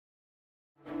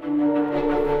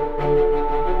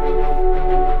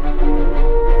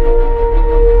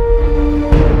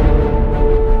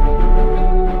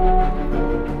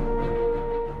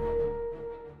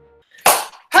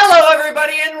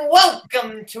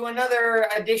to another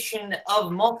edition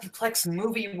of Multiplex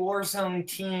Movie Warzone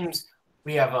Teams.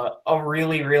 We have a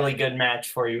really, really good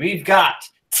match for you. We've got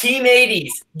Team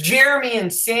 80's, Jeremy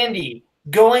and Sandy,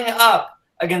 going up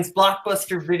against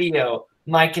Blockbuster Video,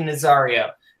 Mike and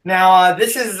Nazario. Now,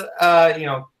 this is,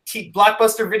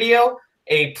 Blockbuster Video,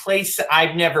 a place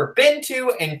I've never been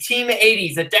to, and Team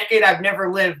 80's, a decade I've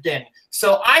never lived in.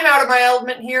 So I'm out of my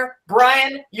element here.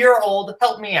 Brian, you're old.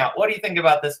 Help me out. What do you think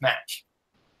about this match?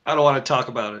 I don't want to talk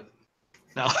about it.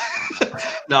 No,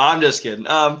 no, I'm just kidding.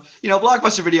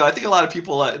 Blockbuster Video, I think a lot of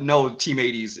people know Team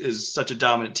 80's is such a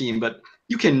dominant team, but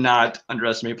you cannot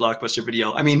underestimate Blockbuster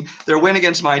Video. I mean, their win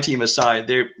against my team aside,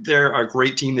 they're a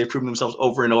great team. They've proven themselves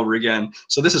over and over again.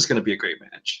 So this is going to be a great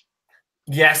match.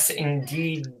 Yes,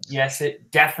 indeed. Yes, it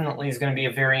definitely is going to be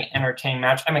a very entertaining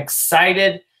match. I'm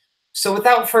excited. So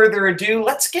without further ado,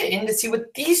 let's get in to see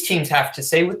what these teams have to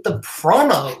say with the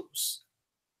promos.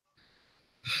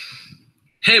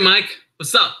 Hey, Mike.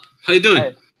 What's up? How you doing?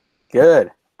 Hey. Good.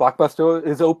 Blockbuster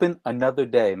is open another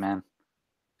day, man.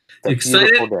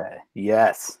 Excited? Day.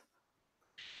 Yes.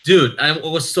 Dude, I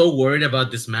was so worried about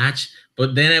this match,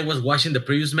 but then I was watching the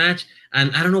previous match,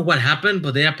 and I don't know what happened,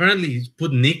 but they apparently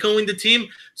put Nico in the team,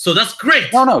 so that's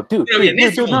great. No, dude.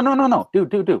 No.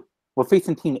 Dude. We're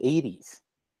facing Team 80's,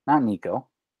 not Nico.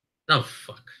 Oh,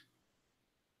 fuck.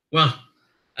 Well,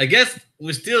 I guess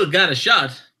we still got a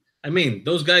shot. I mean,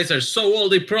 those guys are so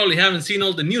old, they probably haven't seen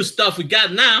all the new stuff we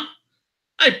got now.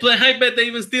 I bet they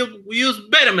even still use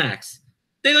Betamax.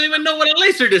 They don't even know what a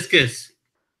Laserdisc is.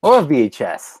 Or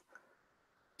VHS.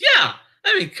 Yeah.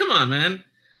 I mean, come on, man.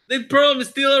 They probably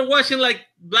still are watching, like,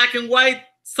 black and white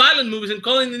silent movies and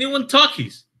calling the new one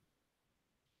talkies.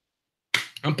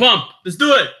 I'm pumped. Let's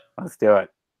do it. Let's do it.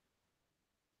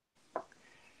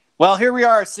 Well, here we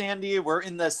are, Sandy. We're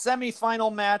in the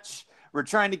semifinal match. We're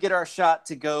trying to get our shot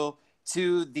to go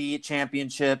to the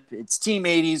championship. It's Team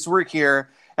 80's. We're here.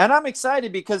 And I'm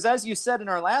excited because, as you said in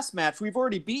our last match, we've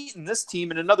already beaten this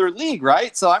team in another league,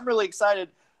 right? So I'm really excited.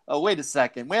 Oh, wait a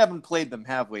second. We haven't played them,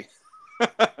 have we?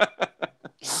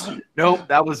 Nope,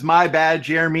 that was my bad,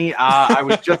 Jeremy. I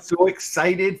was just so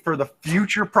excited for the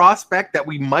future prospect that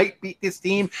we might beat this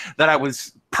team that I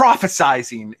was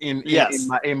prophesizing in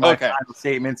my final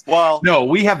statements. Well, no,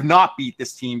 we have not beat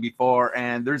this team before,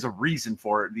 and there's a reason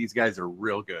for it. These guys are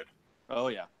real good. Oh,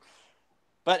 yeah.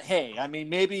 But, hey, I mean,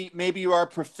 maybe you are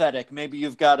prophetic. Maybe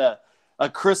you've got a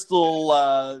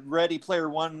crystal Ready Player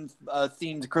One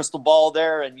themed crystal ball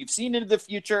there, and you've seen into the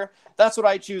future. That's what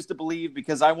I choose to believe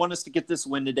because I want us to get this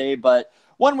win today. But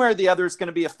one way or the other, it's going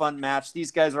to be a fun match.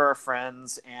 These guys are our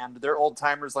friends, and they're old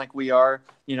timers like we are.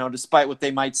 Despite what they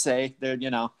might say, they're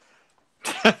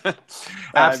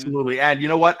Absolutely. And you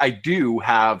know what? I do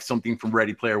have something from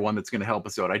Ready Player One that's going to help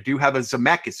us out. I do have a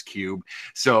Zemeckis cube.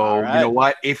 So you know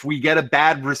what? If we get a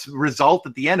bad result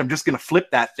at the end, I'm just going to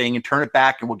flip that thing and turn it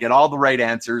back, and we'll get all the right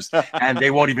answers, and they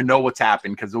won't even know what's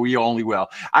happened because we only will.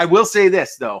 I will say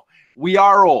this, though. We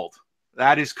are old.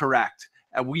 That is correct.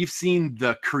 We've seen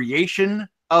the creation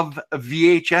of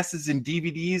VHSs and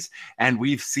DVDs, and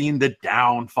we've seen the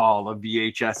downfall of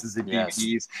VHSs and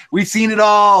DVDs. We've seen it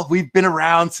all. We've been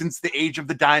around since the age of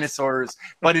the dinosaurs,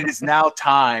 but it is now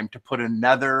time to put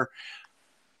another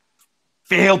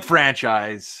failed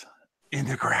franchise in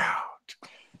the ground.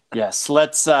 Yes,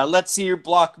 let's see your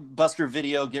Blockbuster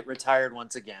Video get retired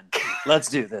once again. Let's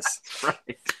do this.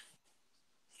 Right.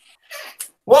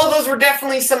 Well, those were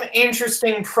definitely some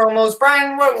interesting promos.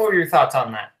 Brian, what were your thoughts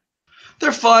on that?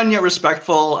 They're fun yet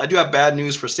respectful. I do have bad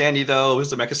news for Sandy, though.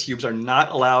 His Zemeckis cubes are not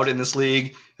allowed in this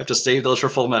league. You have to save those for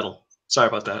Full Metal. Sorry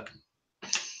about that.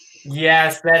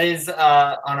 Yes, that is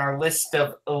on our list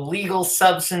of illegal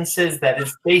substances. That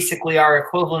is basically our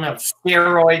equivalent of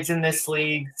steroids in this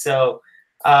league. So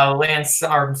Lance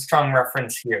Armstrong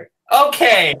reference here.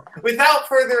 Okay, without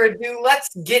further ado,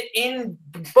 let's get in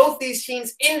both these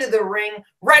teams into the ring,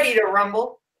 ready to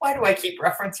rumble. Why do I keep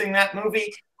referencing that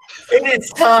movie? It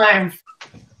is time.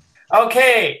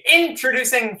 Okay,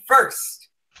 introducing first,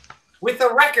 with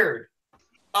a record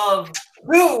of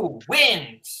 2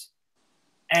 wins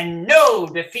and no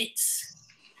defeats,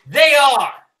 they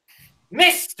are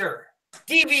Mr.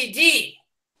 DVD,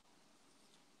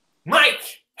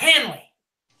 Mike Hanley,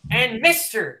 and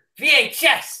Mr.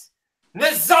 VHS,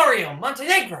 Nazario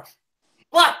Montenegro,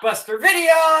 Blockbuster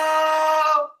Video,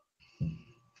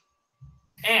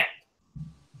 and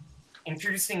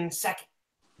introducing second,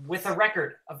 with a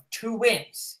record of 2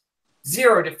 wins,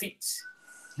 0 defeats,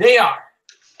 they are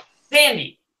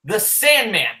Sandy, the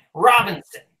Sandman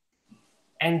Robinson,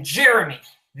 and Jeremy,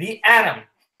 the Atom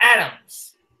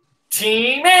Adams.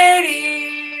 Team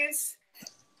 80's.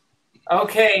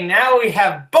 Okay, now we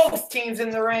have both teams in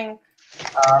the ring.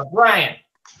 Brian,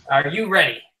 are you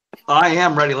ready? I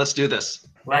am ready. Let's do this.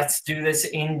 Let's do this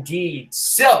indeed.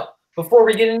 So, before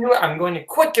we get into it, I'm going to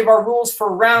quick give our rules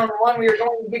for round 1. We are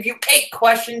going to give you 8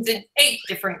 questions in 8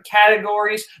 different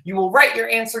categories. You will write your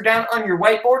answer down on your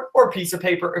whiteboard or piece of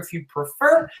paper if you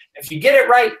prefer. If you get it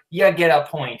right, you get a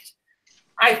point.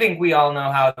 I think we all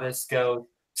know how this goes.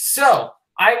 So,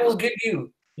 I will give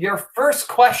you your first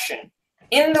question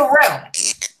in the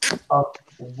realm of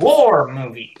war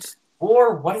movies.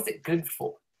 War, what is it good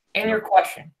for? And your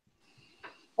question: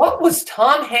 what was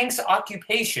Tom Hanks'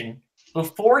 occupation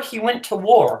before he went to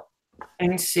war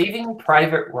in Saving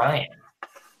Private Ryan?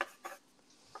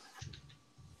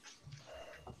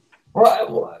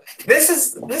 Well, this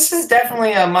is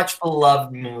definitely a much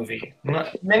beloved movie.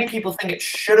 Many people think it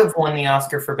should have won the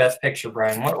Oscar for Best Picture.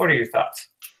 Brian, what are your thoughts?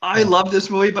 I love this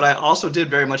movie, but I also did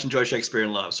very much enjoy Shakespeare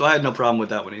in Love, so I had no problem with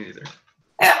that one either.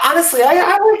 Yeah, honestly,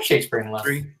 I like Shakespeare in Love.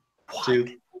 3,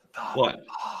 2, 1.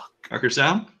 Markers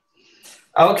down.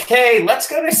 Okay, let's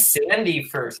go to Sandy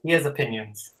first. He has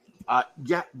opinions.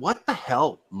 Yeah, what the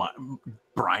hell,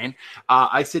 Brian?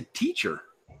 I said teacher.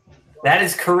 That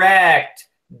is correct.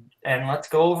 And let's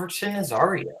go over to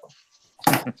Nazario.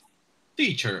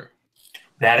 Teacher.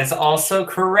 That is also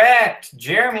correct.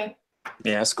 Jeremy.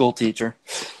 Yeah, school teacher.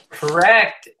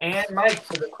 Correct. And Mike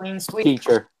for the clean sweep.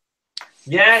 Teacher.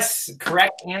 Yes,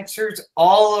 correct answers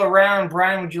all around.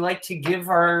 Brian, would you like to give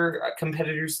our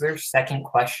competitors their second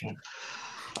question?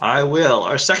 I will.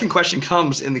 Our second question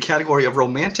comes in the category of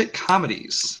romantic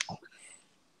comedies.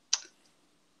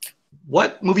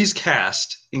 What movie's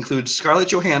cast includes Scarlett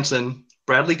Johansson,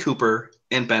 Bradley Cooper,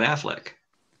 and Ben Affleck?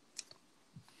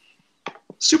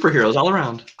 Superheroes all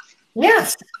around.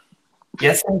 Yes.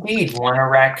 Yes, indeed. One a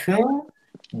raccoon,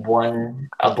 one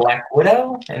a Black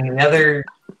Widow, and the other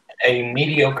a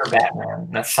mediocre Batman.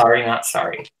 No, sorry, not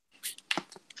sorry.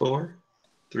 4,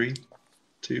 3,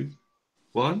 2,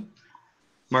 1.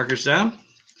 Markers down.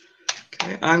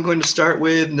 Okay, I'm going to start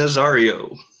with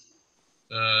Nazario.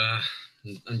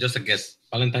 Just a guess.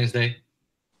 Valentine's Day.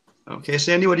 Okay,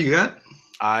 Sandy, what do you got?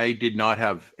 I did not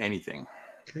have anything.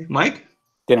 Okay, Mike?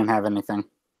 Didn't have anything.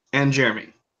 And Jeremy?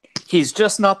 He's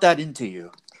just not that into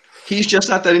you. He's just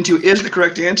not that into is the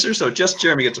correct answer, so just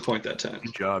Jeremy gets a point that time.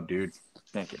 Good job, dude.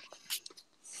 Thank you.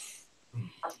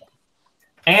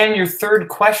 And your third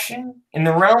question, in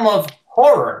the realm of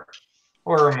horror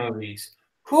movies,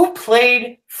 who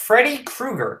played Freddy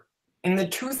Krueger in the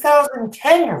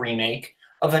 2010 remake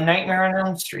of A Nightmare on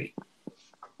Elm Street?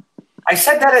 I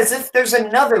said that as if there's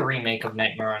another remake of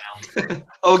Nightmare on Elm Street.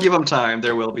 Oh, give him time.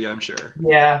 There will be, I'm sure.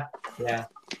 Yeah.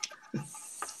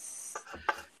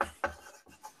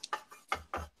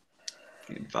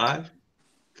 5,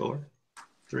 4,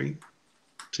 3,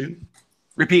 2.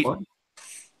 Repeat. 1.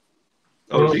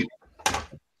 Oh, repeat.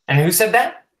 And who said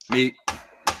that? Me.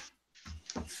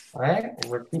 All right,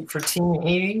 repeat for Team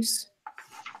 80's.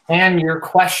 And your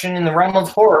question in the realm of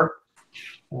horror,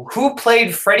 who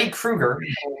played Freddy Krueger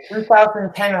in the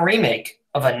 2010 remake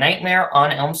of A Nightmare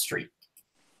on Elm Street?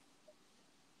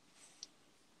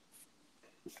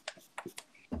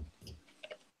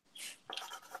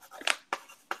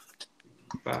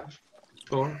 Five,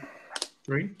 4,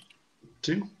 3,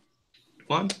 2,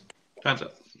 1. Time's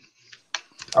up.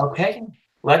 Okay,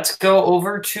 let's go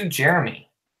over to Jeremy.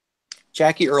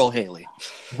 Jackie Earl Haley.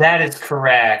 That is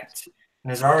correct.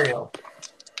 Nazario.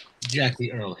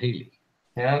 Jackie Earl Haley.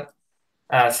 Yep.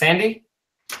 Sandy?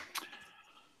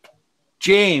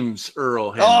 James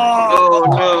Earl Henry.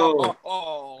 Oh,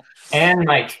 no. And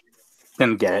Mike.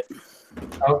 Didn't get it.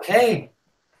 Okay.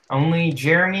 Only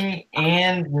Jeremy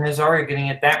and Nazario getting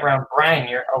it that round. Brian,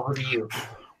 you're over to you.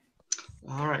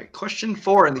 All right. Question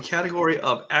 4 in the category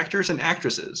of actors and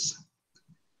actresses.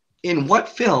 In what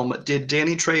film did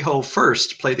Danny Trejo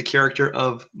first play the character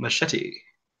of Machete?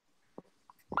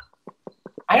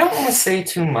 I don't want to say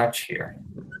too much here.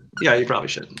 Yeah, you probably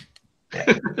shouldn't.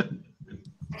 Yeah.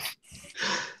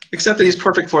 Except that he's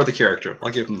perfect for the character. I'll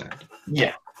give him that.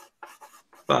 Yeah.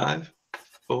 5,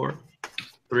 4,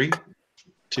 3,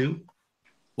 2,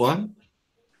 1.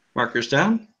 Markers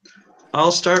down.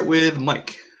 I'll start with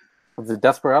Mike. Was it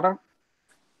Desperado?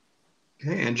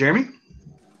 Okay, and Jeremy?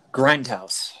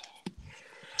 Grindhouse.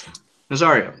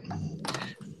 Nazario.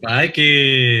 Bye,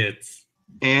 kids.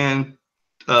 And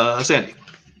Sandy.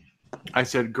 I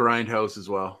said Grindhouse as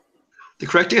well. The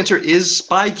correct answer is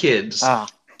Spy Kids. Ah.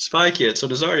 Spy Kids. So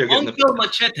Nazario getting Uncle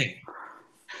Machete.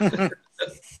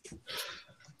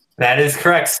 That is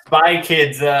correct. Spy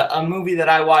Kids, a movie that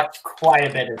I watched quite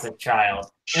a bit as a child.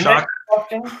 And Shock. that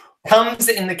question comes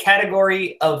in the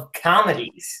category of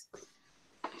comedies.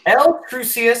 El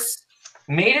Crucius,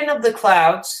 Maiden of the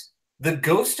Clouds, The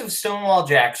Ghost of Stonewall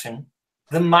Jackson,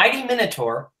 The Mighty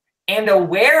Minotaur, and a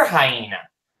were-hyena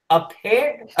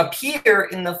appear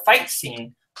in the fight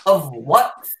scene of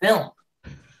what film?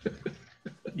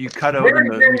 You cut out.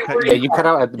 You cut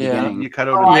out at the beginning. You cut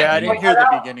out. I didn't hear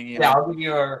the beginning either. Yeah, I'll give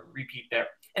you a repeat there.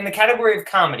 In the category of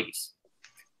comedies,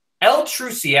 El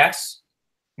Trucias,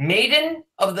 Maiden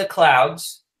of the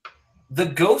Clouds, The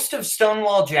Ghost of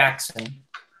Stonewall Jackson,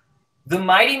 The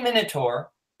Mighty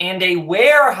Minotaur, and a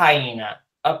were-hyena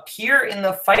appear in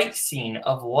the fight scene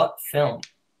of what film?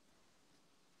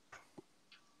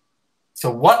 So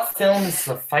what film is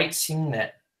the fight scene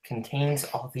that contains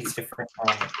all these different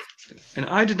elements? And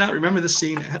I did not remember this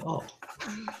scene at all.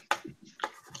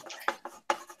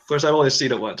 Of course, I've only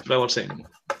seen it once, but I won't say anymore.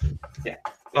 Yeah.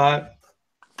 5,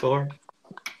 4,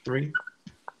 3,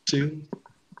 2,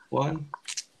 1,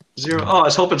 0. Oh, I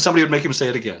was hoping somebody would make him say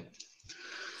it again.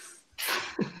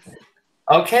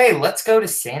 Okay, let's go to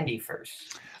Sandy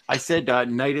first. I said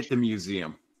Night at the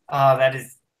Museum. That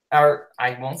is, or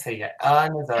I won't say yet.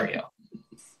 Nazario.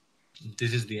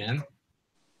 This is the end.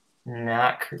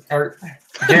 Not or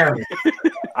Jeremy.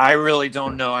 I really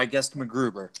don't know. I guessed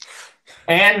MacGruber.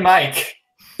 And Mike.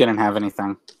 Didn't have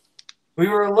anything. We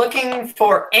were looking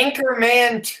for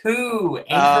Anchorman 2.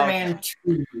 Anchorman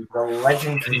 2, The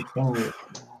Legend Continues.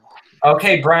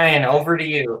 Okay, Brian, over to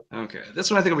you. Okay,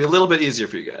 this one I think will be a little bit easier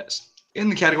for you guys. In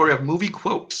the category of movie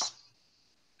quotes,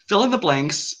 fill in the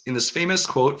blanks in this famous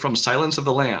quote from Silence of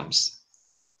the Lambs.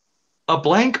 A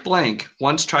blank blank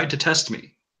once tried to test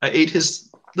me. I ate his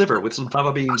liver with some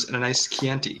fava beans and a nice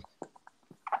Chianti.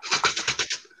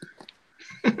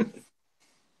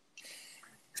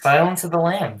 Silence of the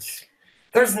Lambs.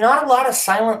 There's not a lot of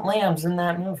silent lambs in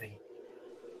that movie.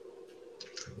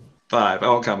 5. I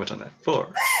won't comment on that.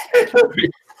 4. 3.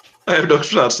 I have no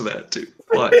response to that. 2.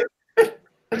 1.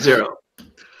 0.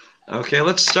 Okay,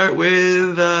 let's start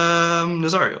with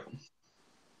Nazario.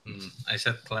 I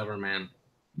said Clever Man.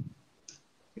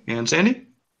 And Sandy?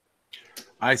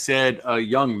 I said a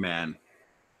young man.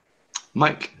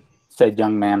 Mike? Said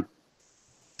young man.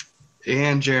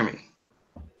 And Jeremy?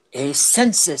 A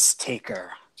census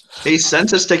taker. A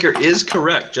census taker is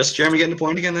correct. Just Jeremy getting a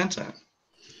point again that time.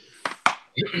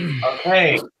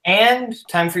 Okay, and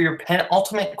time for your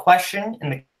penultimate question in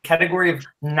the category of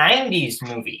 90s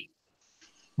movie.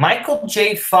 Michael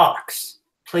J. Fox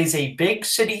plays a big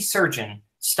city surgeon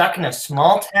stuck in a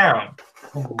small town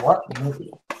in what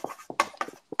movie?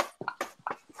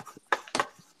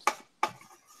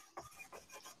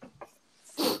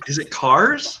 Is it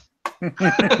Cars?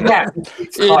 Yeah,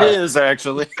 It is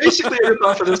actually. Basically a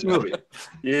rip-off of this movie.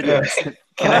 It is.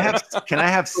 Can I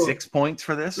have 6 points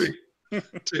for this? 3,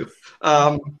 2.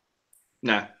 Nah.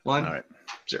 1. All right.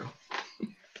 0.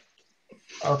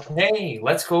 Okay,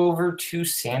 let's go over to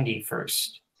Sandy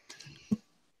first.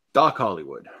 Doc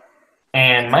Hollywood.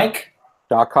 And Mike?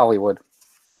 Doc Hollywood.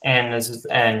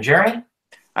 And Jeremy?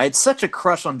 I had such a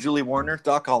crush on Julie Warner,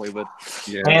 Doc Hollywood.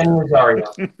 Yeah. And Rosario.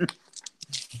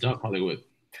 Doc Hollywood.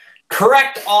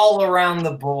 Correct all around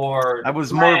the board. I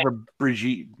was more of a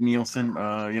Brigitte Nielsen,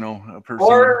 a person.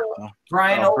 Or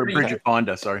Brian over to Bridget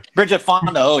Fonda, sorry. Bridget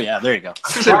Fonda. Oh, yeah, there you go.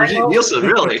 You said Brigitte Nielsen,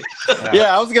 really?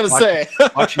 Yeah, I was going to say.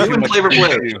 You and Flavor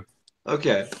Flav.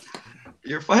 Okay.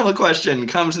 Your final question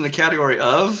comes in the category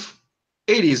of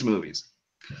 80s movies.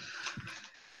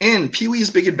 In Pee-wee's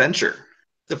Big Adventure,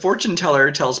 the fortune teller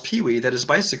tells Pee-wee that his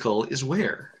bicycle is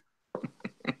where?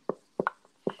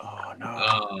 Oh,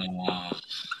 no.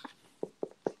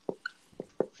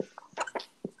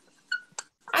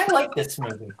 I like this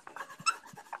movie.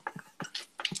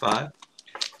 5,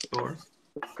 4,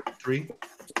 3,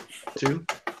 2,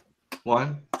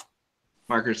 1.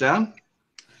 Markers down.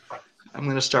 I'm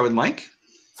going to start with Mike.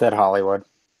 Said Hollywood.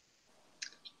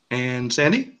 And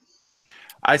Sandy.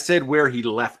 I said where he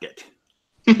left it.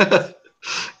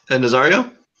 And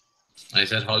Nazario. I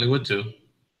said Hollywood too.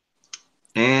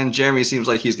 And Jeremy seems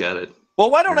like he's got it.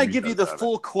 Well, why don't I give you the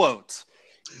full quote?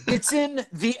 It's in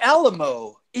the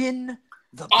Alamo in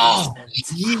the basement.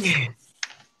 Yeah.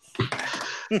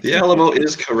 The Alamo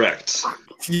is correct.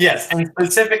 Yes, and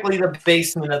specifically the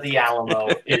basement of the Alamo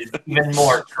is even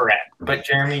more correct. But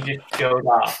Jeremy just showed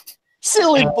off.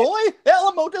 Silly boy,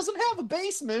 Alamo doesn't have a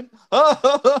basement.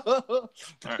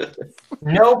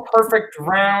 No perfect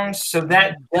round, so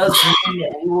that does mean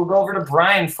that we will go over to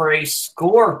Brian for a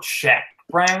score check.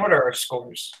 Brian, what are our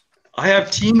scores? I have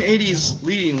Team 80s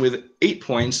leading with 8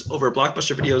 points over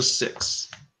Blockbuster Video's 6.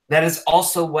 That is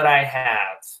also what I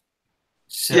have.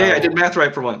 So, Yeah, I did math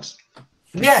right for once.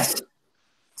 Yes.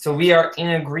 So we are in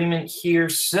agreement here.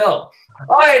 So,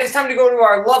 all right, it's time to go to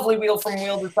our lovely wheel from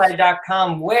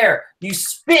wheeldecide.com where you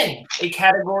spin a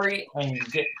category and you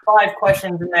get 5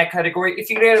 questions in that category.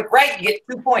 If you get it right, you get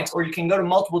 2 points, or you can go to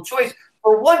multiple choice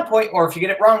for 1 point, or if you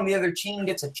get it wrong, the other team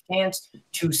gets a chance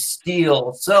to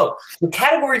steal. So the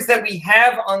categories that we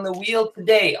have on the wheel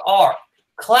today are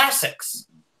Classics,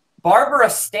 Barbara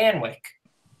Stanwyck,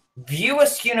 View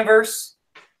Us Universe,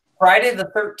 Friday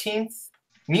the 13th,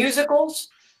 Musicals,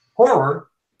 Horror,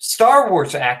 Star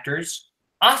Wars Actors,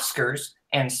 Oscars,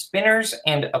 and Spinners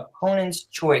and Opponent's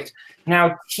Choice.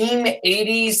 Now, Team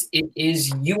 80s, it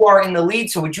is you are in the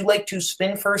lead, so would you like to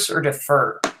spin first or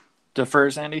defer? Defer,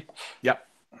 Sandy? Yep.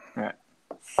 All right.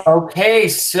 Okay,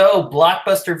 so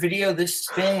Blockbuster Video, this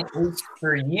spin is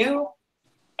for you,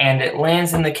 and it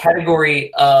lands in the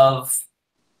category of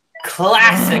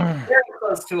Classic, very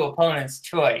close to Opponent's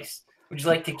Choice. Would you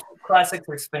like to keep Classic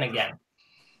or spin again?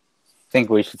 I think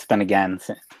we should spin again.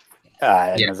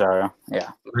 Nazaro. Yeah.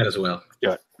 Might as well.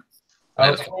 Do it.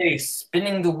 Okay,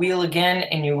 spinning the wheel again,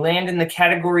 and you land in the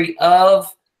category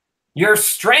of your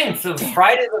strength of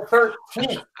Friday the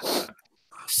 13th.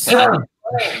 So,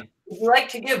 would you like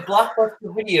to give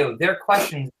Blockbuster Video their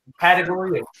questions in the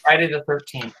category of Friday the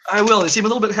 13th? I will. They seem a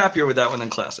little bit happier with that one than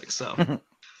Classic, so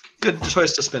good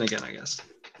choice to spin again, I guess.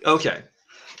 Okay.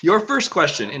 Your first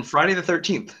question in Friday the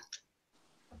 13th.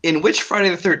 In which Friday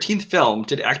the 13th film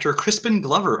did actor Crispin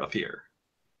Glover appear?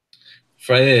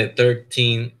 Friday the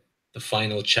 13th, the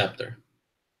final chapter.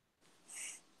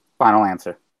 Final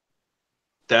answer.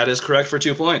 That is correct for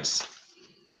 2 points.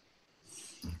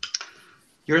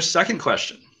 Your second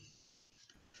question.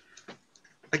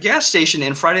 A gas station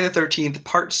in Friday the 13th,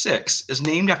 Part 6 is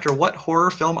named after what horror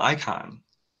film icon?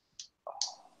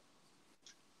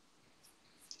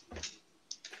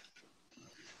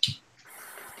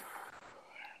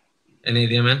 Any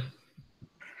idea, man?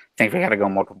 I think we got to go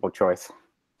multiple choice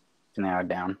to narrow it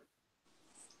down.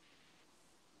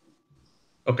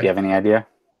 Okay. Do you have any idea?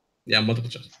 Yeah, multiple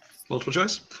choice. Multiple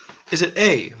choice. Is it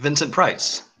A, Vincent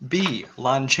Price, B,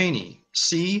 Lon Chaney,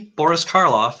 C, Boris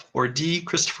Karloff, or D,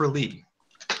 Christopher Lee?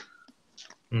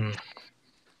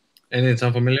 Anything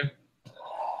sound familiar?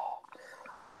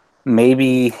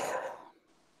 Maybe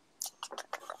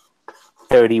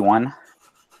 31.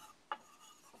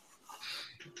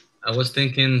 I was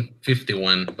thinking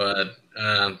 51, but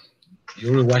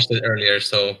you rewatched it earlier,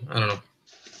 so I don't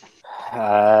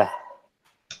know.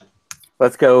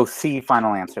 Let's go C,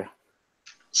 final answer.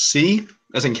 C,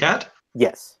 as in cat?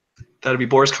 Yes. That would be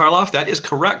Boris Karloff. That is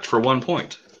correct for 1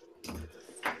 point.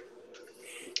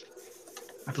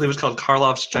 I believe it's called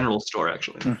Karloff's General Store,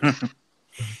 actually.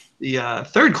 The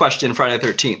third question, Friday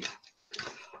the 13th.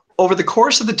 Over the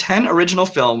course of the 10 original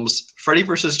films, Freddy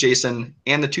vs. Jason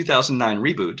and the 2009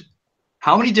 reboot,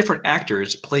 how many different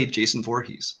actors played Jason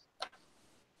Voorhees?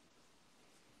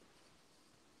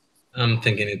 I'm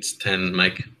thinking it's 10,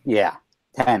 Mike. Yeah.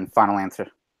 10, final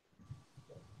answer.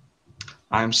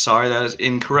 I'm sorry, that is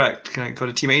incorrect. Can I go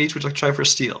to Team 80s? Would you like to try for a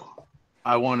steal?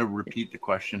 I want to repeat the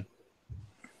question.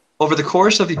 Over the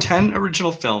course of the 10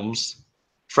 original films,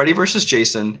 Freddy vs.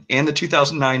 Jason and the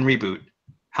 2009 reboot,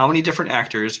 how many different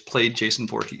actors played Jason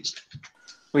Voorhees?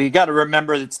 Well, you got to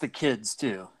remember it's the kids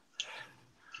too.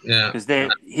 Yeah.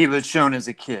 Because he was shown as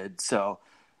a kid, so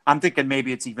I'm thinking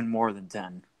maybe it's even more than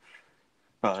 10.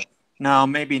 But no,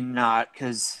 maybe not,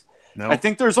 because I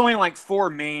think there's only like 4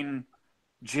 main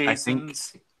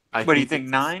Jasons. What do you think,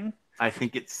 9? I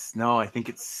think it's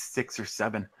 6 or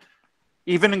 7.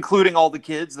 Even including all the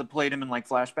kids that played him in like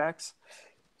flashbacks?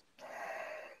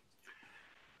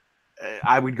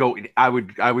 I would go 8. All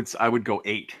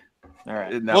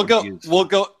right.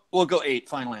 We'll go 8,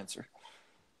 final answer.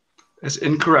 It's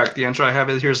incorrect. The answer I have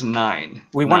here is 9.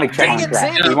 We want to challenge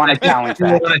that. We want to challenge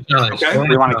that. Okay.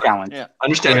 We want to challenge. Yeah.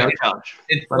 Understand Okay. the challenge.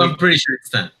 I'm pretty sure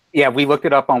it's 10. Yeah, we looked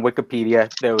it up on Wikipedia.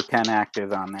 There were 10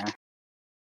 actors on there.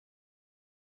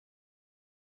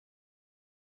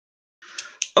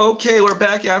 Okay, we're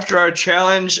back after our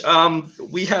challenge.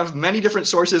 We have many different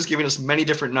sources giving us many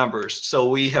different numbers. So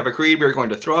we have agreed we're going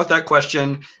to throw out that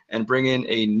question and bring in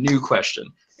a new question.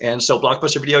 And so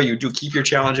Blockbuster Video, you do keep your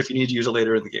challenge if you need to use it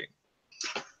later in the game.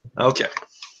 Okay,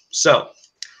 so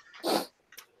what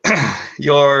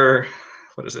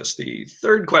is this? The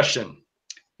third question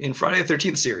in Friday the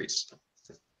 13th series.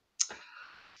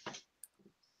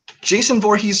 Jason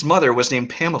Voorhees' mother was named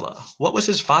Pamela. What was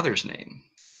his father's name?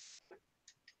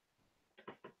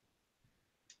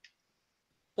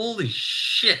 Holy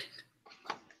shit.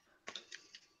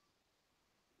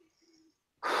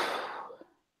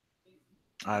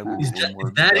 Is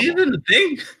that even a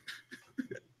thing?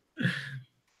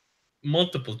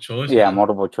 multiple choice. Yeah, man.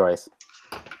 multiple choice.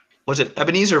 Was it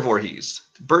Ebenezer Voorhees,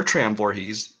 Bertram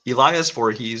Voorhees, Elias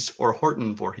Voorhees, or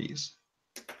Horton Voorhees?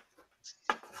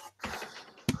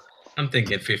 I'm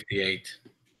thinking 58.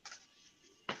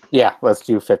 Yeah, let's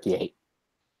do 58.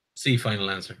 C, final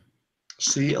answer.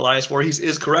 C, Elias Voorhees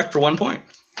is correct for 1 point.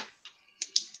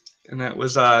 And that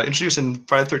was introduced in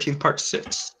Friday the 13th, Part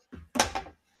 6.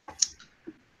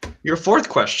 Your fourth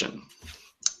question.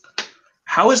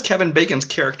 How is Kevin Bacon's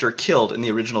character killed in the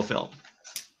original film?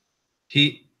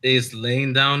 He is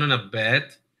laying down on a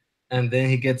bed, and then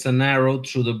he gets an arrow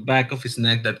through the back of his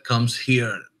neck that comes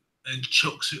here and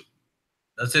chokes you.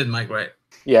 That's it, Mike, right?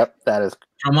 Yep, that is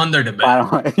From under the bed.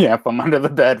 final. Yeah, from under the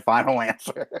bed. Final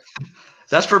answer.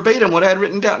 That's verbatim what I had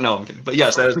written down. No, I'm kidding. But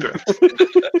yes, that is correct.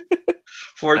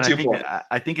 4-2 point.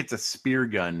 I think it's a spear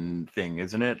gun thing,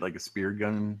 isn't it? Like a spear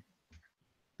gun,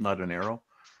 not an arrow.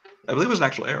 I believe it was an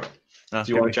actual arrow. Do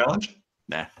you want a challenge?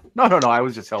 Nah. No. I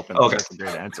was just helping. Okay. That's a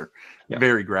great answer. Yeah.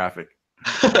 Very graphic.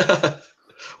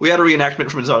 We had a reenactment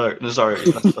from Nazari.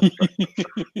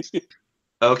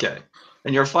 Okay.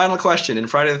 And your final question in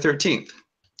Friday the 13th.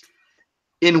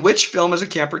 In which film is a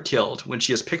camper killed when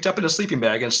she is picked up in a sleeping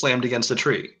bag and slammed against a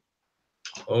tree?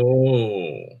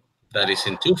 Oh, that is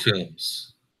in 2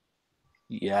 films.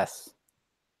 Yes.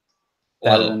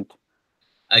 Well,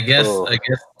 I guess Oh.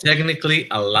 technically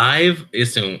Alive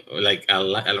isn't like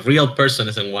a real person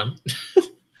isn't one.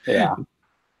 Yeah.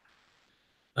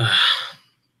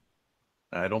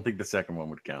 I don't think the second one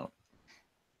would count.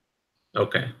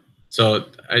 Okay. So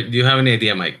do you have any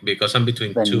idea, Mike? Because I'm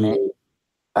between Then 2.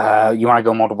 You want to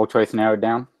go multiple choice, narrow it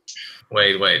down,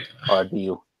 Wait. or do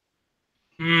you?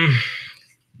 Damn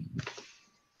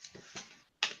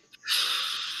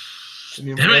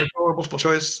it. Multiple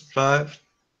choice. 5,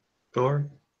 4.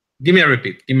 Give me a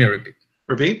repeat.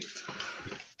 Repeat.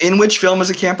 In which film is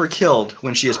a camper killed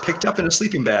when she is picked up in a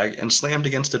sleeping bag and slammed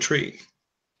against a tree?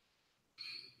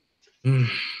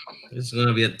 It's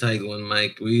gonna be a tight one,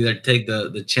 Mike. We either take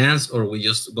the chance or we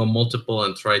just go multiple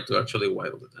and try to actually while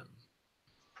it down.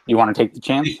 You want to take the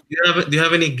chance? Do you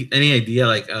have any idea?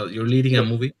 Like you're leading a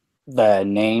movie? The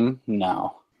name?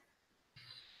 No.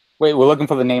 Wait, we're looking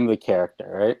for the name of the character,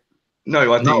 right? No, you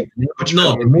want No, which no,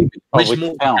 film? the movie. Oh, Which which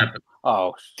movie film? happened?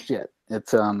 Oh shit!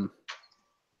 It's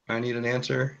I need an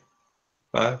answer.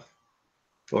 5,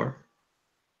 4,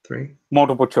 3.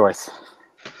 multiple choice.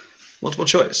 Multiple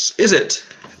choice. Is it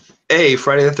A,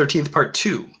 Friday the 13th, Part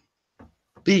 2?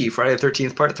 B, Friday the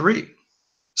 13th, Part 3?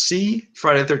 C,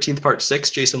 Friday the 13th, Part 6,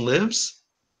 Jason Lives?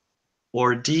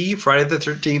 Or D, Friday the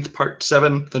 13th, Part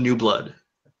 7, The New Blood?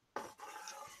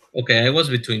 Okay, I was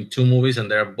between 2 movies and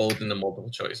they're both in the multiple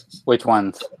choices. Which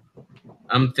ones?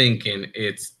 I'm thinking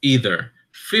it's either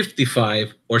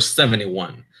 55 or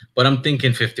 71, but I'm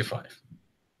thinking 55.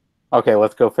 Okay,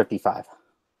 let's go 55.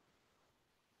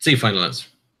 See, final answer.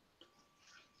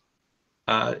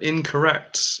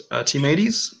 Incorrect. Team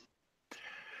 80's?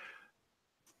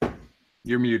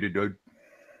 You're muted, dude.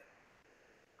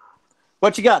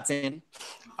 What you got, Sandy?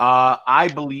 I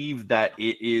believe that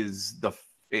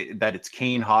it's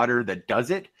Cain Hodder that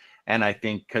does it, and I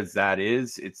think because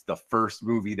it's the first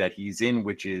movie that he's in,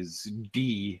 which is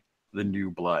D, The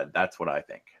New Blood. That's what I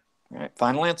think. All right,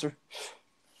 final answer.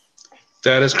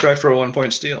 That is correct for a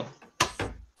 1-point steal.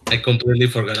 I completely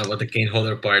forgot about the Cain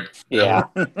Hodder part. Yeah.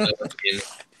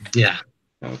 Yeah.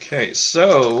 Okay,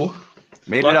 so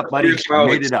Made it up, buddy.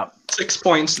 Made it up. 6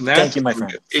 points. And Thank you, my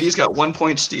friend. 80's got 1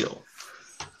 point steal.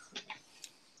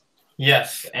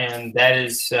 Yes, and that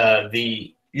is that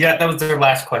was their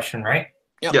last question, right?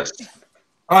 Yep. Yes.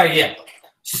 All right, yeah.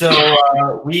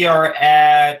 So we are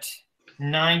at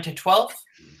 9 to 12.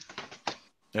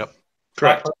 Yep.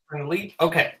 Correct. Blockbuster in the lead.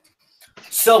 Okay.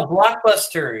 So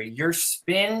Blockbuster, your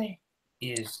spin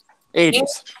is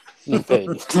 80s.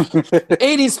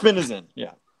 80s spin is in.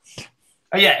 Yeah.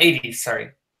 Oh yeah, 80s. Sorry,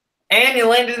 and you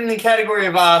landed in the category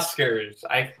of Oscars.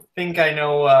 I think I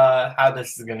know how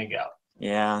this is gonna go.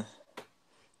 Yeah.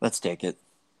 Let's take it.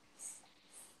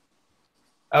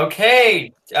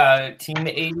 Okay, Team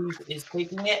 80s is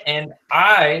taking it, and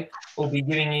I will be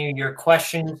giving you your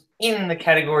questions in the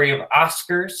category of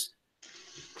Oscars.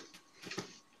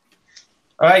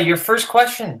 All right, your first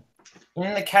question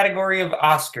in the category of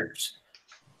Oscars.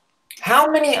 How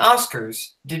many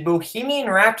Oscars did Bohemian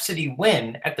Rhapsody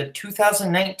win at the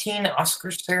 2019 Oscar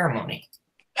ceremony?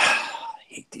 I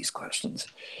hate these questions.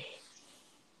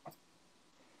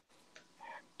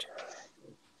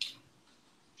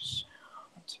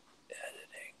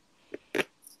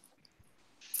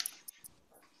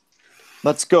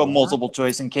 Let's go multiple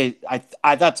choice in case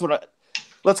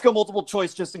let's go multiple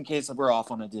choice just in case we're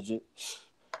off on a digit.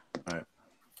 All right.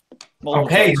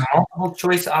 Okay, multiple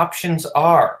choice options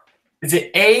are: is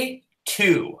it A,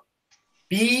 2,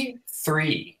 B,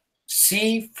 3,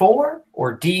 C, 4,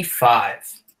 or D, 5?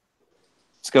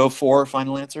 Let's go 4,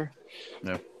 final answer.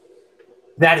 No.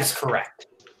 That is correct.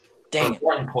 Dang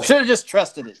For 1 point. Should have just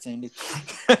trusted it, Sandy.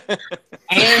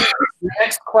 And the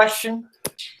next question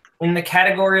in the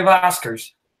category of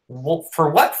Oscars. For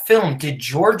what film did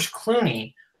George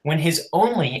Clooney win his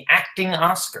only acting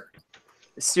Oscar?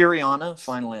 Syriana,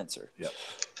 final answer. Yep.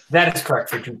 That is correct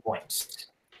for 2 points.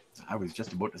 I was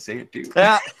just about to say it too.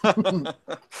 Yeah.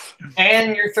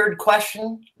 And your third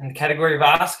question in the category of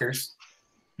Oscars.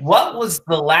 What was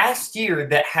the last year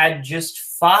that had just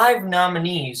 5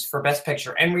 nominees for Best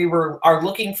Picture? And we are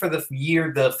looking for the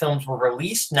year the films were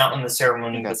released, not when the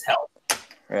ceremony was held.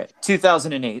 Right.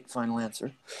 2008, final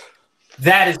answer.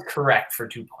 That is correct for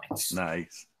 2 points.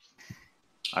 Nice.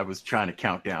 I was trying to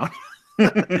count down.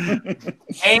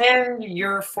 And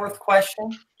your fourth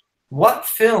question. What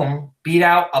film beat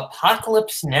out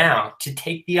Apocalypse Now to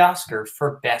take the Oscar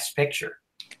for Best Picture?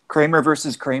 Kramer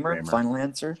versus Kramer. Final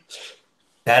answer.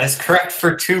 That is correct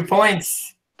for 2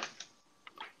 points.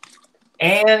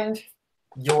 And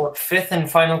your fifth and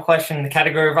final question in the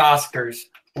category of Oscars.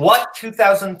 What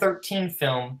 2013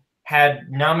 film had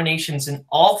nominations in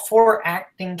all 4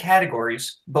 acting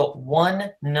categories, but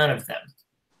won none of them?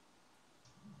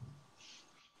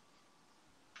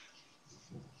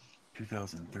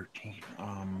 2013.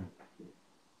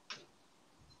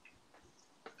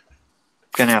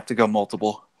 Gonna have to go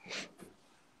multiple.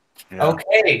 Yeah.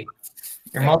 Okay.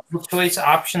 Your multiple choice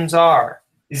options are: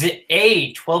 is it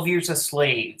A, 12 Years a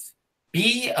Slave,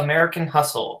 B, American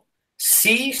Hustle,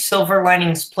 C, Silver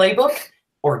Linings Playbook,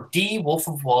 or D, Wolf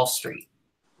of Wall Street?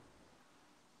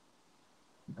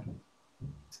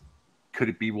 Could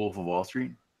it be Wolf of Wall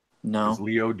Street? No. Because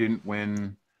Leo didn't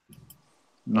win.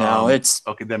 No, it's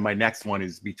okay. Then my next one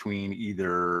is between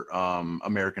either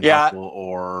American Yeah. Hustle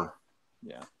or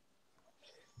yeah.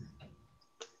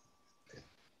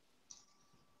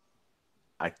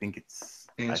 I think it's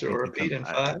Answer I think or it's repeat in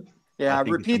 5. Yeah, I think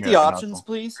it's repeat the American options, Hustle.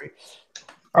 please.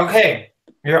 Okay.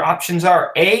 Your options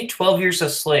are A, 12 Years a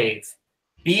Slave,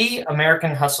 B,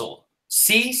 American Hustle,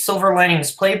 C, Silver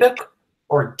Linings Playbook,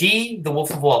 or D, The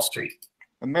Wolf of Wall Street?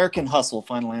 American Hustle,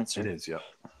 final answer. It is, yeah.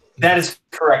 That is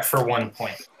correct for 1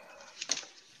 point.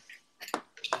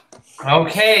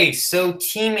 Okay, so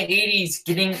Team 80's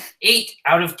getting 8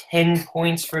 out of 10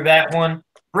 points for that one,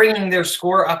 bringing their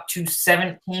score up to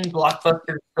 17.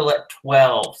 Blockbuster still at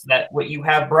 12. Is that what you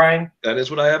have, Brian? That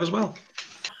is what I have as well.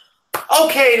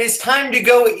 Okay, it is time to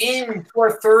go into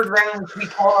our third round, which we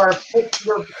call our Pick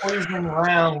Your Poison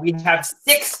round. We have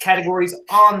 6 categories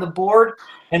on the board,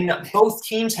 and both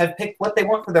teams have picked what they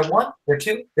want for their 1, their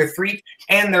 2, their 3,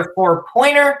 and their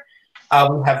 4-pointer.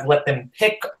 We have let them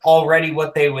pick already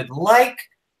what they would like,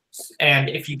 and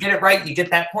if you get it right, you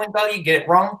get that point value. Get it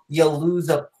wrong, you lose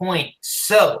a point.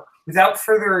 So, without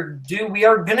further ado, we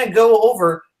are going to go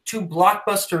over to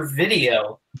Blockbuster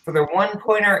Video for their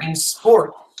 1-pointer in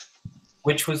sport,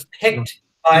 which was picked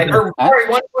by, or sorry,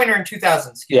 1-pointer in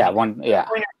 2000. Yeah, one. Yeah.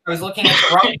 I was looking at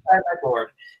the wrong side of my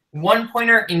board.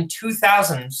 1-pointer in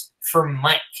 2000s for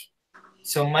Mike.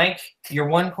 So, Mike, your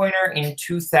 1-pointer in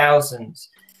 2000s,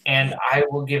 and I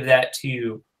will give that to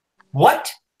you.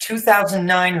 What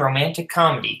 2009 romantic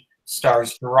comedy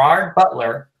stars Gerard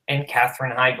Butler and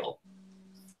Katherine Heigl?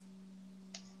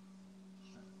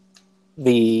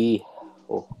 The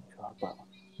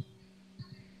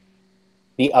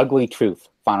Ugly Truth.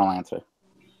 Final answer.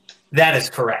 That is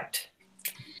correct.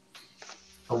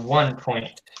 For 1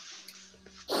 point.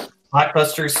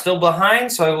 Blockbuster is still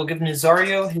behind, so I will give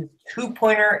Nazario his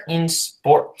 2-pointer in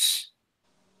sports.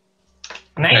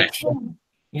 19.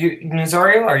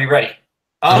 Nazario, are you ready?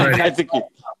 Oh, I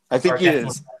think he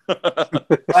is.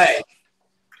 Right.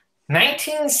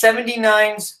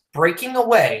 1979's Breaking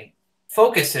Away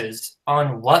focuses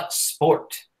on what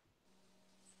sport?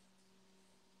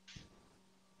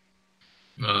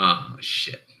 Oh,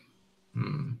 shit.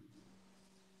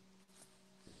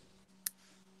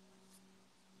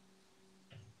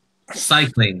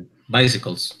 Cycling,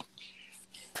 bicycles.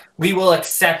 We will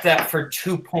accept that for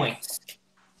 2 points.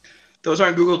 Those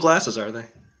aren't Google Glasses, are they?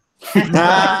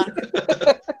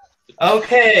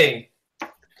 Okay.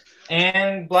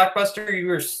 And Blockbuster, you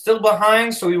are still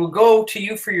behind, so we will go to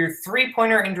you for your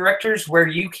 3-pointer in directors where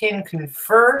you can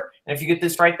confer. And if you get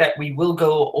this right, that we will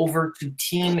go over to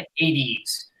Team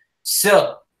 80's.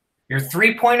 So, your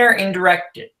 3-pointer in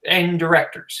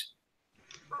directors.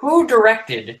 Who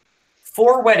directed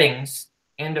 4 Weddings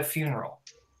and a Funeral?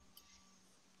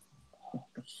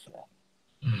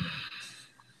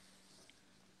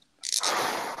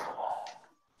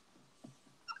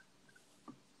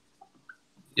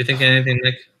 You think anything,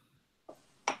 Nick?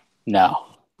 No.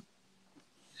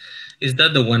 Is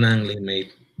that the one Ang Lee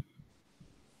made?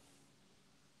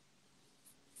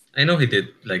 I know he did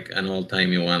like an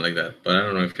old-timey one like that, but I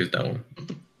don't know if it's that one.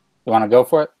 You want to go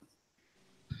for it?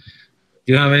 Do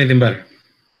you have anything better?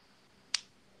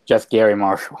 Just Gary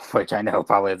Marshall, which I know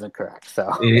probably isn't correct. So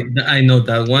I know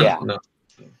that one. Yeah. No.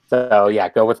 So yeah,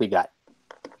 go with what you got.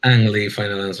 Ang Lee,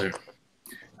 final answer.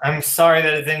 I'm sorry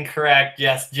that is incorrect.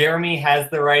 Yes, Jeremy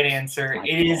has the right answer.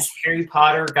 It is Harry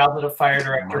Potter, Goblet of Fire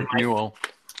director Mike Newell.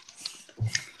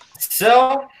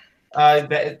 So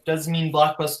that does mean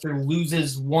Blockbuster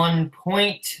loses 1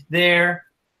 point there,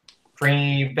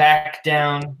 bringing you back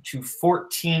down to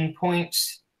 14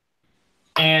 points.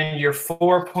 And your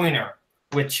 4-pointer,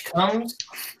 which comes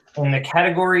in the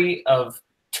category of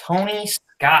Tony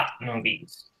Scott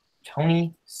movies.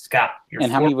 Tony Scott.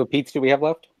 And how many repeats do we have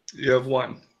left? You have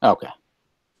 1. Okay.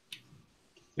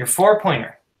 Your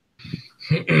 4-pointer.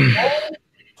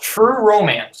 True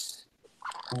Romance.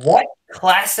 What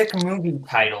classic movie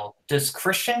title does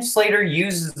Christian Slater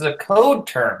use as a code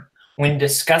term when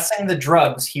discussing the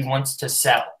drugs he wants to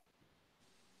sell?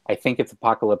 I think it's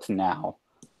Apocalypse Now.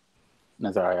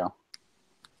 Nazario.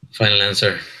 Final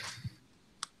answer.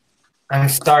 I'm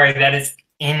sorry, that is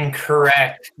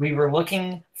incorrect. We were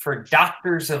looking for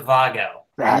Dr. Zhivago.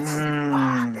 That's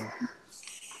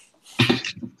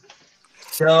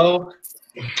So,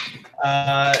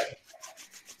 I'm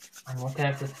looking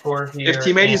at the score here. If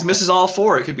Team 80's misses all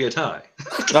 4, it could be a tie.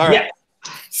 All right. Yeah.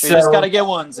 We just So, got to get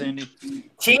one, Sandy.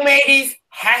 Team 80's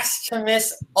has to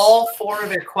miss all 4 of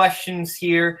their questions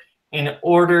here in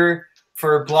order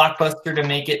for Blockbuster to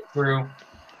make it through.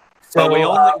 So,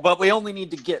 But we only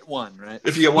need to get one, right?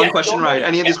 If you get one Yeah, question don't right, worry.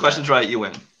 any of these questions right, you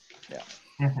win.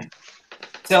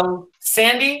 So,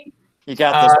 Sandy, You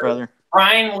got this, brother.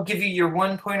 Brian will give you your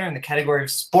 1-pointer in the category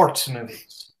of sports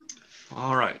movies.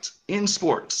 All right. In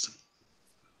sports,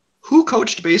 who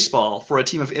coached baseball for a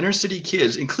team of inner-city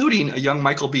kids, including a young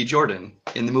Michael B. Jordan,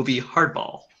 in the movie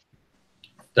Hardball?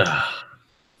 yeah.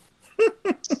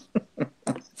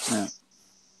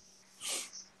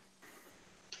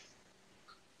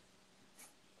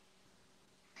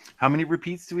 How many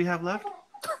repeats do we have left?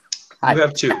 You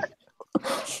have 2.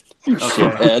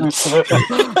 Okay.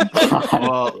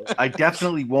 Well, I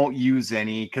definitely won't use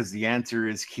any because the answer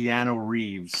is Keanu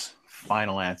Reeves.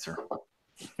 Final answer.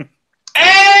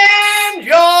 And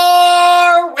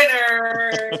your winner,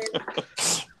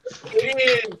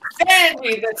 it is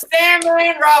Sandy, the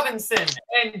Sandman Robinson,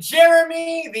 and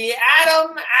Jeremy, the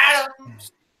Adam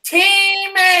Adams,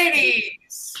 Team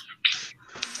 80s.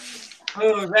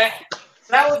 Oh,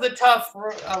 that was a tough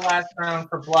last round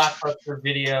for Blockbuster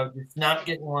Video, just not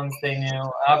getting ones they knew.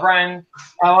 Brian,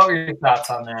 what were your thoughts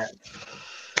on that?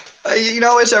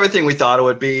 It's everything we thought it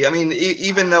would be. I mean,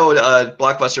 even though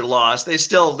Blockbuster lost, they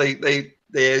still they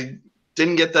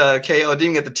didn't get the KO,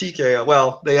 didn't get the TKO.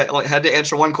 Well, they had to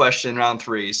answer one question in round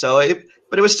 3.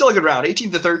 But it was still a good round.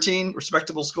 18-13,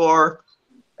 respectable score.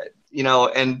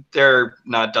 And they're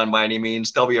not done by any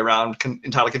means. They'll be around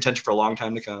in title contention for a long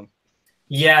time to come.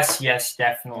 Yes,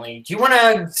 definitely. Do you want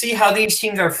to see how these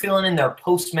teams are feeling in their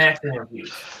post-match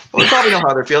interviews? Well, we probably know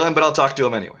how they're feeling, but I'll talk to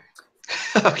them anyway.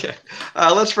 Okay.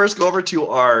 Let's first go over to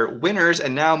our winners,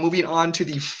 and now moving on to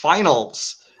the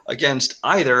finals against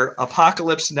either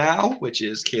Apocalypse Now, which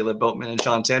is Caleb Boatman and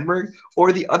Sean Sandberg,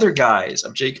 or the other guys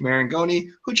of Jake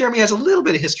Marangoni, who Jeremy has a little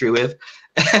bit of history with,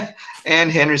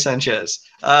 and Henry Sanchez.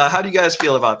 How do you guys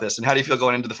feel about this, and how do you feel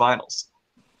going into the finals?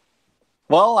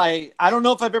 Well, I don't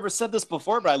know if I've ever said this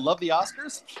before, but I love the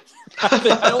Oscars.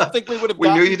 I don't think we would have. We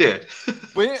knew you did.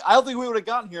 I don't think we would have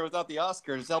gotten here without the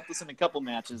Oscars. It's helped us in a couple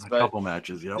matches. A couple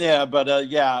matches, yep. Yeah, but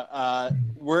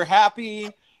we're happy.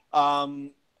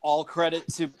 All credit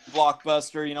to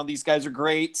Blockbuster. These guys are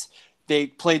great. They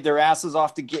played their asses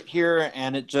off to get here,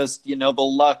 and it just, the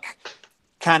luck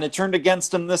kind of turned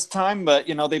against them this time. But,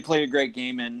 they played a great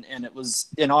game, and it was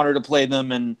an honor to play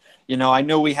them. And, I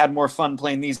know we had more fun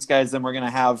playing these guys than we're going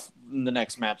to have in the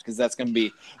next match, because that's going to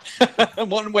be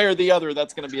one way or the other.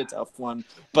 That's going to be a tough one.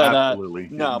 But absolutely,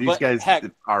 these guys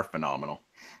are phenomenal.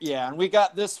 Yeah, and we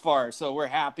got this far, so we're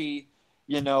happy.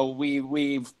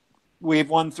 We've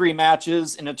won 3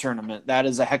 matches in a tournament. That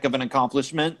is a heck of an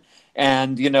accomplishment,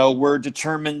 and we're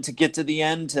determined to get to the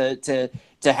end to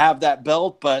have that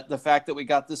belt. But the fact that we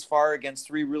got this far against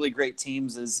 3 really great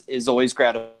teams is always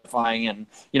gratifying, and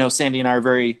Sandy and I are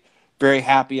very, very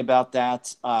happy about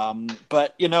that.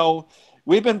 But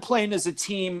we've been playing as a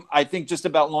team, I think, just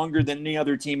about longer than any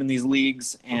other team in these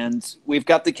leagues, and we've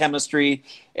got the chemistry,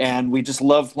 and we just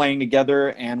love playing together,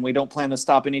 and we don't plan to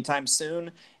stop anytime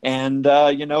soon. And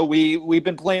you know, we've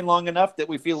been playing long enough that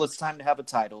we feel it's time to have a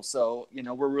title. So, you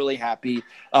know, we're really happy.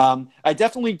 I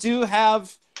definitely do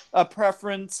have a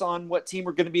preference on what team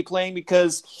we're going to be playing,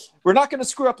 because we're not going to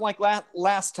screw up like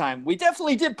last time. We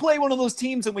definitely did play one of those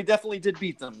teams, and we definitely did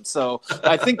beat them. So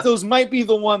I think those might be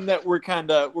the one that we're kind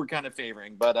of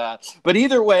favoring. But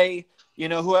either way, you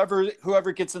know,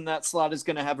 whoever gets in that slot is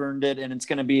going to have earned it, and it's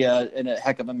going to be a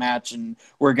heck of a match, and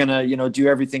we're going to, you know, do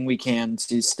everything we can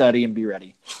to study and be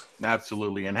ready.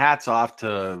 Absolutely. And hats off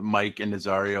to Mike and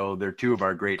Nazario. They're two of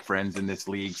our great friends in this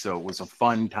league. So it was a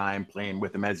fun time playing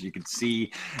with them. As you could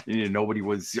see, you know, nobody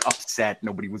was upset.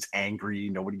 Nobody was angry.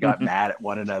 Nobody got mad at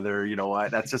one another. You know what?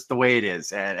 That's just the way it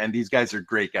is. And these guys are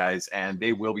great guys, and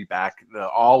they will be back. They're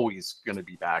always going to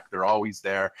be back. They're always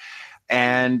there.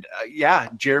 And yeah,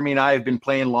 Jeremy and I have been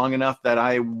playing long enough that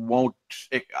I'm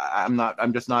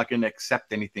just not going to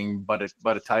accept anything but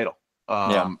a title.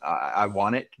 I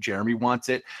want it. Jeremy wants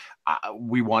it.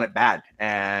 We want it bad.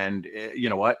 And you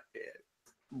know what?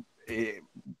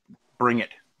 Bring it.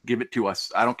 Give it to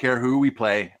us. I don't care who we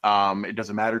play. It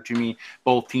doesn't matter to me.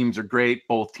 Both teams are great.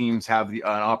 Both teams have an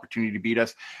opportunity to beat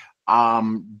us.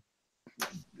 But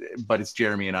it's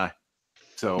Jeremy and I.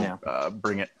 So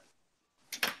bring it.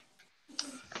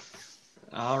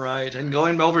 All right, and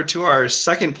going over to our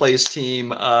second place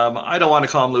team, I don't want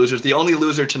to call them losers. The only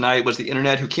loser tonight was the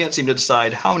internet, who can't seem to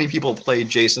decide how many people played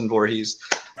Jason Voorhees.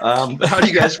 How do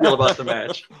you guys feel about the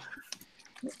match?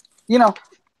 You know,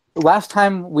 last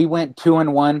time we went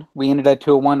 2-1. We ended at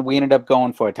 2-1. We ended up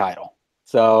going for a title.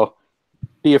 So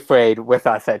be afraid with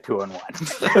us at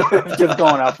 2-1. Just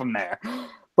going up from there.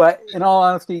 But in all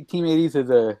honesty, Team 80's is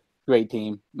a great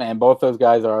team. Man, both those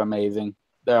guys are amazing.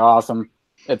 They're awesome.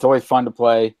 It's always fun to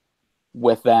play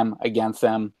with them, against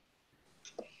them.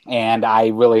 And I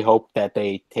really hope that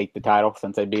they take the title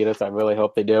since they beat us. I really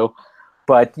hope they do.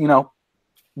 But, you know,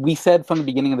 we said from the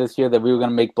beginning of this year that we were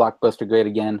going to make Blockbuster great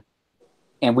again.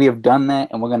 And we have done that,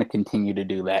 and we're going to continue to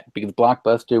do that, because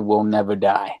Blockbuster will never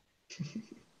die.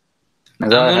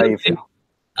 How you feel?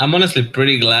 I'm honestly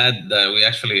pretty glad that we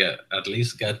actually at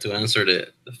least got to answer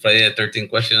the Friday the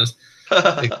 13th questions.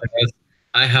 Because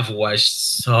I have watched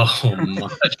so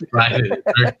much Friday the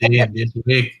 13th this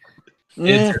week.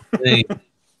 It's insane.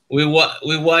 We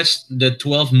watched the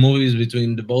 12 movies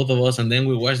between the both of us, and then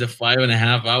we watched the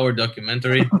 5.5-hour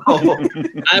documentary.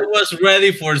 I was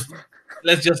ready for,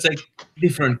 let's just say,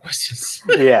 different questions.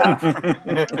 Yeah.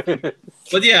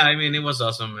 But yeah, I mean, it was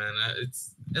awesome, man.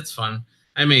 It's fun.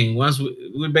 I mean, once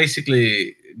we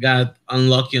basically got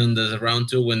unlucky on the round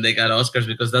 2 when they got Oscars,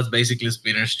 because that's basically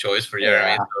Spinner's choice for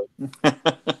Jeremy. Yeah.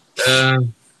 So,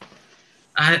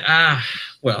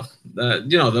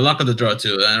 you know, the luck of the draw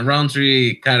too. Round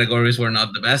 3 categories were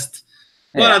not the best,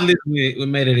 but at least we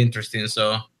made it interesting.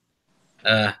 So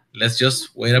let's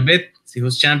just wait a bit, see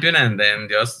who's champion, and then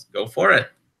just go for it.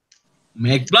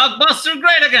 Make Blockbuster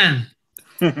great again.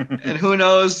 And who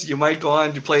knows, you might go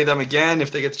on to play them again if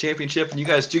they get the championship, and you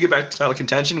guys do get back to title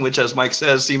contention, which, as Mike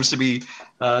says, seems to be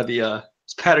the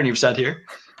pattern you've set here.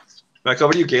 Back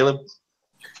over to you, Kaleb.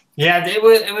 Yeah, it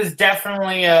was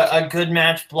definitely a good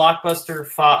match. Blockbuster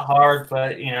fought hard,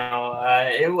 but you know,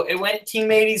 it went Team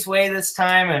 80's way this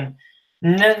time,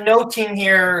 and no team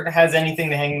here has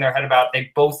anything to hang their head about.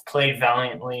 They both played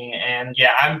valiantly, and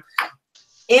yeah, I'm.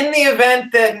 In the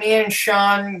event that me and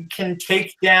Sean can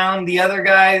take down the other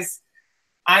guys,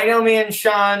 I know me and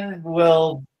Sean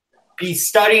will be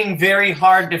studying very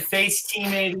hard to face Team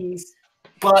 80's,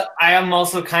 but I am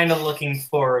also kind of looking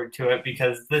forward to it,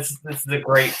 because this is a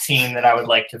great team that I would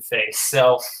like to face.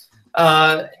 So,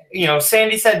 you know,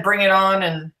 Sandy said bring it on,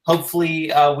 and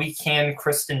hopefully we can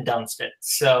Kristen Dunst it.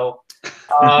 So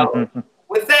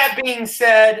with that being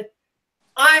said,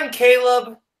 I'm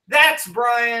Kaleb, that's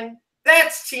Brian,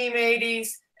 that's Team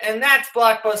 80's, and that's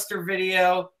Blockbuster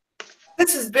Video.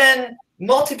 This has been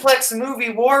Multiplex Movie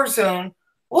Warzone.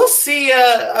 We'll see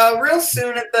you real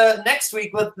soon at the next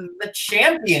week with the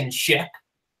championship,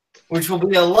 which will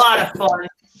be a lot of fun.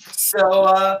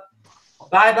 So,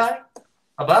 bye-bye.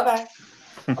 Bye-bye.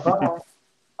 Bye-bye.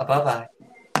 Bye-bye.